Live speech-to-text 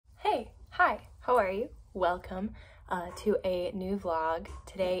How are you? Welcome to a new vlog.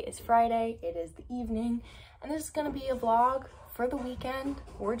 Today is Friday, it is the evening, and this is gonna be a vlog for the weekend.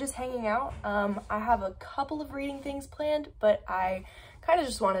 We're just hanging out. I have a couple of reading things planned, but I kind of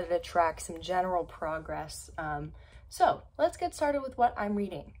just wanted to track some general progress. So let's get started with what I'm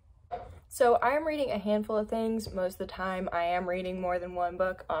reading. So I am reading a handful of things. Most of the time I am reading more than one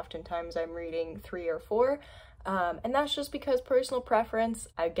book. Oftentimes I'm reading 3 or 4. And that's just because personal preference.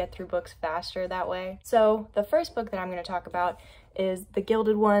 I get through books faster that way. So the first book that I'm going to talk about is The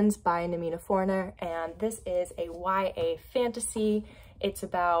Gilded Ones by Namina Forner, and this is a YA fantasy. It's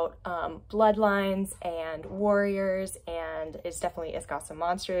about bloodlines and warriors, and it's got some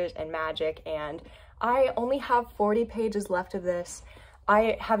monsters and magic, and I only have 40 pages left of this.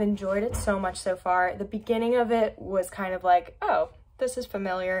 I have enjoyed it so much so far. The beginning of it was kind of like, oh, this is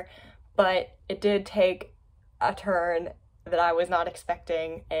familiar, but it did take a turn that I was not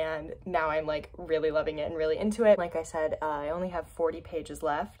expecting, and now I'm like really loving it and really into it. Like I said, I only have 40 pages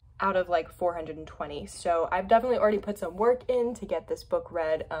left out of like 420, so I've definitely already put some work in to get this book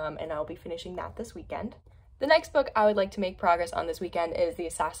read, and I'll be finishing that this weekend. The next book I would like to make progress on this weekend is The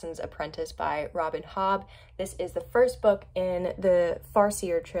Assassin's Apprentice by Robin Hobb. This is the first book in the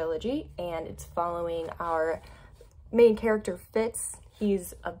Farseer trilogy, and it's following our main character Fitz.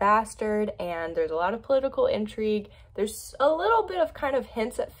 He's a bastard, and there's a lot of political intrigue. There's a little bit of kind of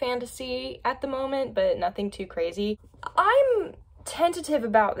hints at fantasy at the moment, but nothing too crazy. I'm tentative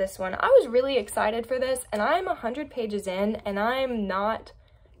about this one. I was really excited for this, and I'm 100 pages in, and I'm not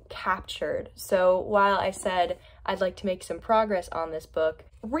captured. So while I said I'd like to make some progress on this book,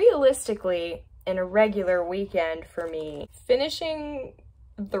 realistically, in a regular weekend for me, finishing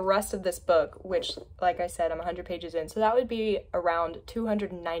the rest of this book, which, like I said, I'm 100 pages in, so that would be around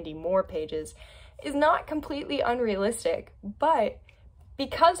 290 more pages, is not completely unrealistic. But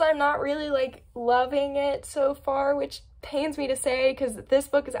because I'm not really like loving it so far, which pains me to say, because this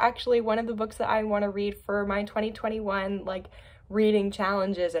book is actually one of the books that I want to read for my 2021 like reading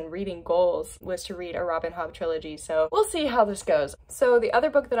challenges and reading goals, was to read a Robin Hobb trilogy, so we'll see how this goes. So the other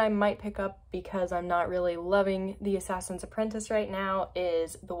book that I might pick up, because I'm not really loving The Assassin's Apprentice right now,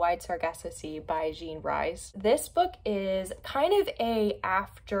 is The Wide Sargasso Sea by Jean Rhys. This book is kind of a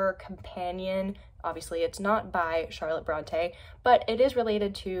after companion. Obviously it's not by Charlotte Bronte, but it is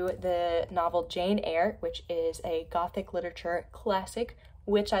related to the novel Jane Eyre, which is a Gothic literature classic,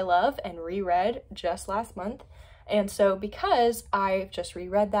 which I love and reread just last month. And so because I've just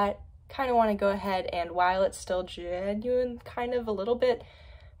reread that, kind of want to go ahead and, while it's still genuine, kind of a little bit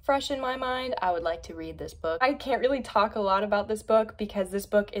fresh in my mind, I would like to read this book. I can't really talk a lot about this book because this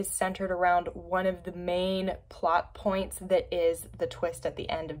book is centered around one of the main plot points that is the twist at the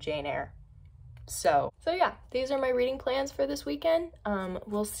end of Jane Eyre. So yeah, these are my reading plans for this weekend.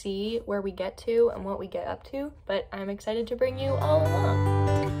 We'll see where we get to and what we get up to, but I'm excited to bring you all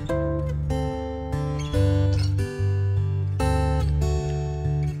along.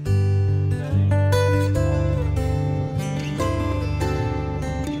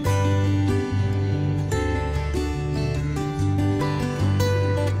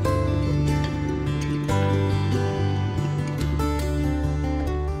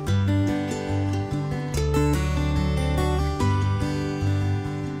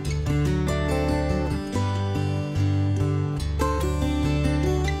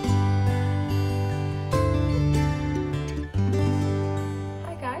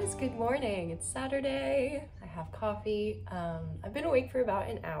 It's Saturday, I have coffee. I've been awake for about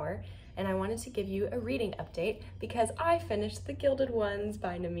an hour, and I wanted to give you a reading update because I finished The Gilded Ones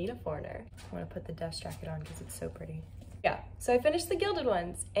by Namina Forner. I want to put the dust jacket on because it's so pretty. Yeah, so I finished The Gilded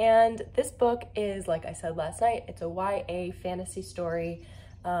Ones, and this book is, like I said last night, it's a YA fantasy story.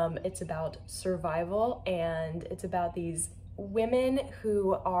 It's about survival, and it's about these women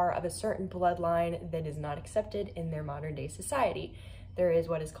who are of a certain bloodline that is not accepted in their modern day society. There is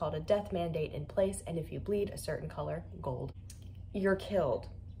what is called a death mandate in place, and if you bleed a certain color, gold, you're killed.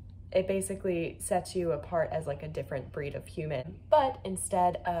 It basically sets you apart as like a different breed of human. But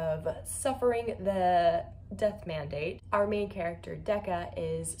instead of suffering the death mandate, our main character, Decca,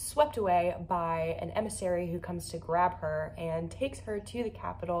 is swept away by an emissary who comes to grab her and takes her to the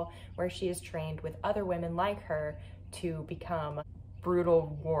capital, where she is trained with other women like her to become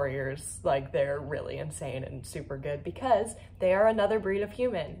brutal warriors. Like, they're really insane and super good because they are another breed of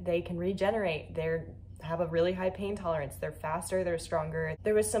human. They can regenerate. They're have a really high pain tolerance. They're faster, they're stronger.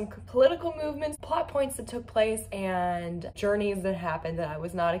 There was some political movements, plot points that took place, and journeys that happened that I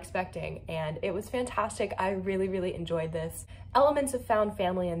was not expecting, and it was fantastic. I really, really enjoyed this. Elements of found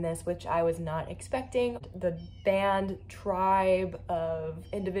family in this, which I was not expecting. The band tribe of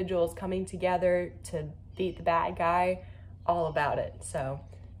individuals coming together to beat the bad guy, all about it. So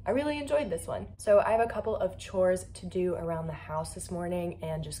I really enjoyed this one. So I have a couple of chores to do around the house this morning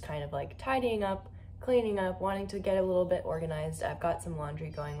and just kind of like tidying up, cleaning up, wanting to get a little bit organized. I've got some laundry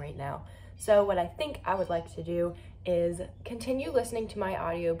going right now. So what I think I would like to do is continue listening to my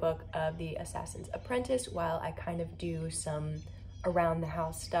audiobook of The Assassin's Apprentice while I kind of do some around the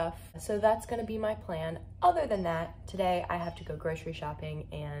house stuff. So that's gonna be my plan. Other than that, today I have to go grocery shopping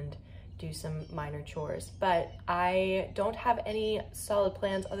and do some minor chores, but I don't have any solid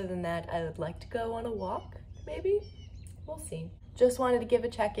plans other than that. I would like to go on a walk, maybe? We'll see. Just wanted to give a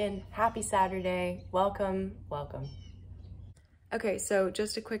check-in. Happy Saturday. Welcome, welcome. Okay, so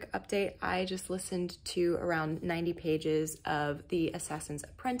just a quick update. I just listened to around 90 pages of The Assassin's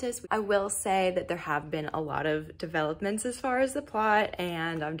Apprentice. I will say that there have been a lot of developments as far as the plot,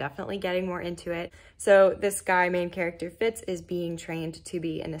 and I'm definitely getting more into it. So this guy, main character Fitz, is being trained to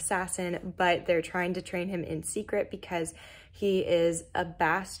be an assassin, but they're trying to train him in secret because he is a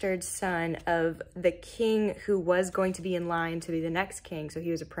bastard son of the king who was going to be in line to be the next king. So he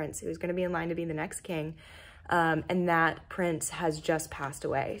was a prince who was going to be in line to be the next king. And that prince has just passed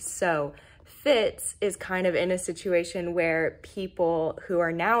away. So Fitz is kind of in a situation where people who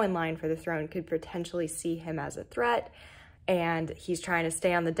are now in line for the throne could potentially see him as a threat, and he's trying to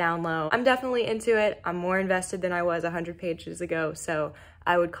stay on the down low. I'm definitely into it. I'm more invested than I was 100 pages ago, so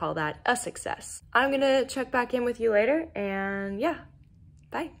I would call that a success. I'm gonna check back in with you later, and yeah,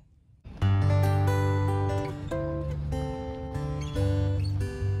 bye.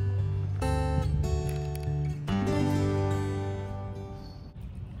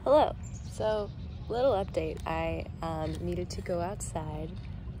 Hello. So, little update. I needed to go outside,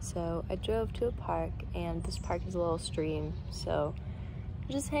 so I drove to a park, and this park is a little stream, so I'm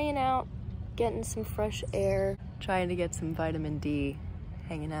just hanging out, getting some fresh air, trying to get some vitamin D,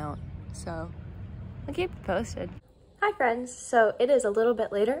 hanging out. So I'll keep you posted. Hi friends. So it is a little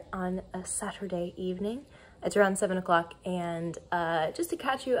bit later on a Saturday evening. It's around 7 o'clock, and just to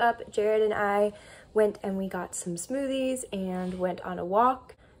catch you up, Jared and I went and we got some smoothies and went on a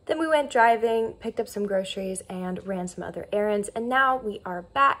walk. Then we went driving, picked up some groceries, and ran some other errands, and now we are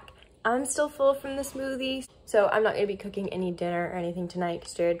back. I'm still full from the smoothies, so I'm not gonna be cooking any dinner or anything tonight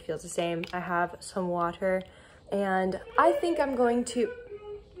because Jared feels the same. I have some water, and I think I'm going to...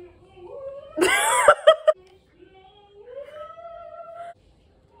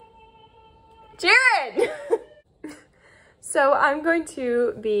 Jared! So I'm going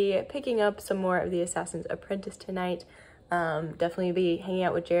to be picking up some more of The Assassin's Apprentice tonight. Definitely be hanging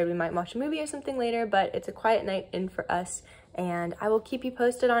out with Jared. We might watch a movie or something later, but it's a quiet night in for us, and I will keep you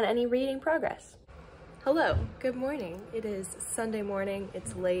posted on any reading progress. Hello, good morning. It is Sunday morning,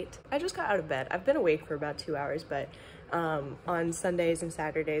 it's late. I just got out of bed. I've been awake for about 2 hours, but on Sundays and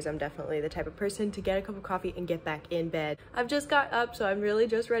Saturdays, I'm definitely the type of person to get a cup of coffee and get back in bed. I've just got up, so I'm really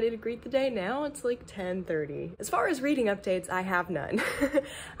just ready to greet the day now. It's like 10:30. As far as reading updates, I have none.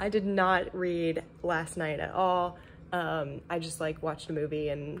 I did not read last night at all. I just like watched a movie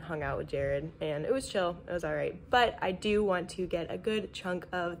and hung out with Jared, and it was chill. It was all right. But I do want to get a good chunk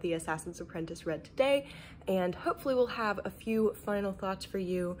of The Assassin's Apprentice read today, and hopefully we'll have a few final thoughts for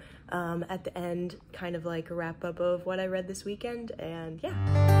you at the end, kind of like a wrap up of what I read this weekend, and yeah.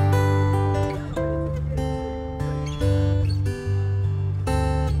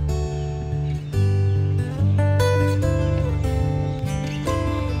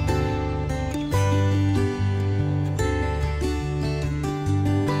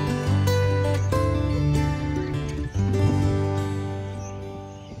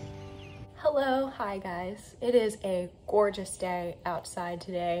 Hi guys, it is a gorgeous day outside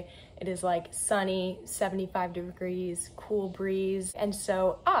today. It is like sunny, 75 degrees, cool breeze, and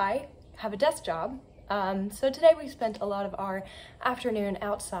so I have a desk job. So today we spent a lot of our afternoon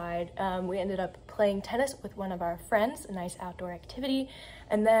outside. We ended up playing tennis with one of our friends, a nice outdoor activity,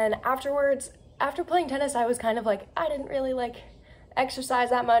 and then afterwards, after playing tennis, I was kind of like, I didn't really like exercise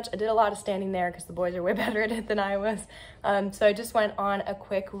that much. I did a lot of standing there because the boys are way better at it than I was. So I just went on a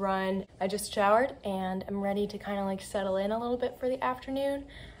quick run. I just showered and I'm ready to kind of like settle in a little bit for the afternoon.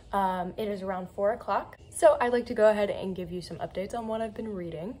 It is around 4 o'clock. So I'd like to go ahead and give you some updates on what I've been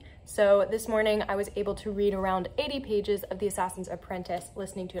reading. So this morning I was able to read around 80 pages of The Assassin's Apprentice,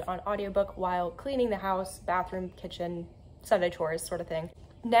 listening to it on audiobook while cleaning the house, bathroom, kitchen, Sunday chores sort of thing.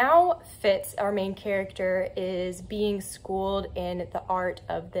 Now Fitz, our main character, is being schooled in the art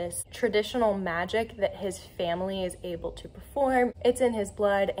of this traditional magic that his family is able to perform. It's in his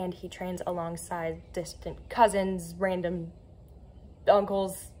blood, and he trains alongside distant cousins, random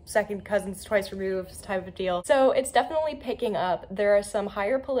uncles, second cousins twice removed type of deal. So it's definitely picking up. There are some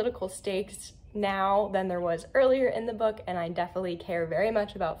higher political stakes now than there was earlier in the book, and I definitely care very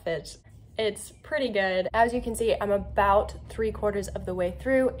much about Fitz. It's pretty good. As you can see, I'm about 3/4 of the way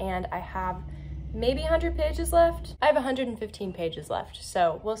through, and I have maybe 100 pages left. I have 115 pages left,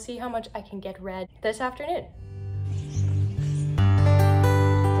 so we'll see how much I can get read this afternoon.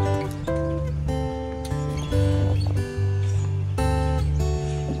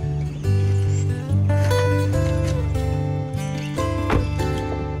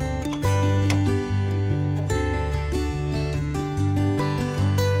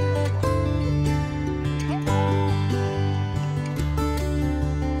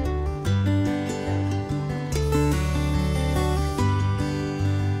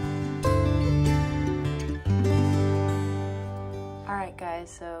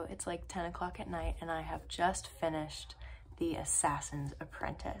 So it's like 10 o'clock at night, and I have just finished The Assassin's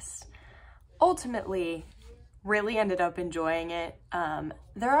Apprentice. Ultimately, really ended up enjoying it.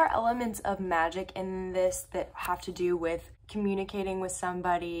 There are elements of magic in this that have to do with communicating with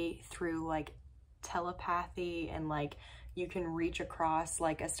somebody through like telepathy, and like you can reach across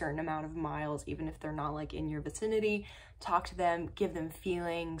like a certain amount of miles even if they're not like in your vicinity, talk to them, give them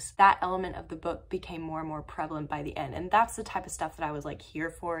feelings. That element of the book became more and more prevalent by the end, and that's the type of stuff that I was like here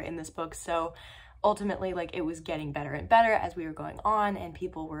for in this book. So ultimately, like, it was getting better and better as we were going on, and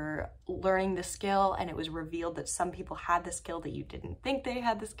people were learning the skill, and it was revealed that some people had the skill that you didn't think they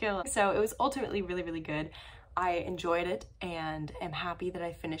had the skill. So it was ultimately really, really good. I enjoyed it and am happy that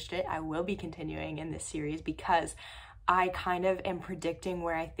I finished it. I will be continuing in this series because I kind of am predicting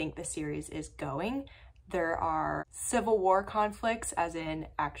where I think the series is going. There are civil war conflicts, as in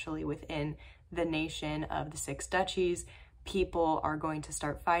actually within the nation of the Six Duchies. People are going to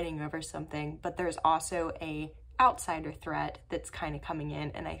start fighting over something, but there's also a outsider threat that's kind of coming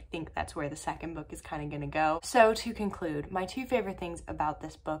in, and I think that's where the second book is kind of going to go. So to conclude, my two favorite things about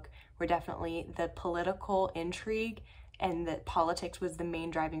this book were definitely the political intrigue, and that politics was the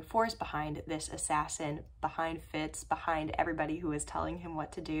main driving force behind this assassin, behind Fitz, behind everybody who was telling him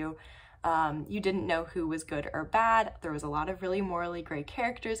what to do. You didn't know who was good or bad. There was a lot of really morally gray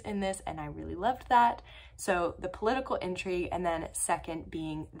characters in this, and I really loved that. So the political intrigue, and then second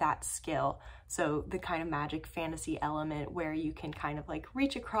being that skill. So the kind of magic fantasy element where you can kind of like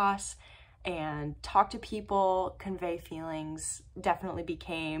reach across and talk to people, convey feelings, definitely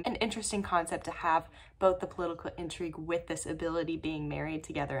became an interesting concept to have both the political intrigue with this ability being married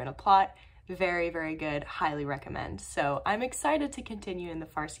together in a plot. Very, very good. Highly recommend. So I'm excited to continue in the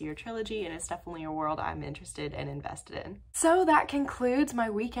Farseer trilogy, and it's definitely a world I'm interested and invested in. So that concludes my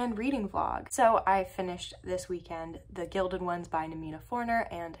weekend reading vlog. So I finished this weekend The Gilded Ones by Namina Forner,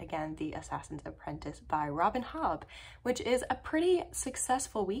 and again, The Assassin's Apprentice by Robin Hobb, which is a pretty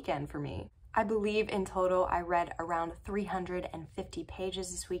successful weekend for me. I believe in total I read around 350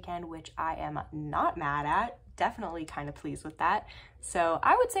 pages this weekend, which I am not mad at. Definitely kind of pleased with that. So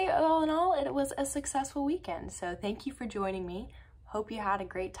I would say all in all, it was a successful weekend. So thank you for joining me. Hope you had a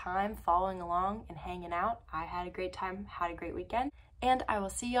great time following along and hanging out. I had a great time, had a great weekend, and I will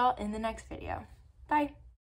see y'all in the next video. Bye.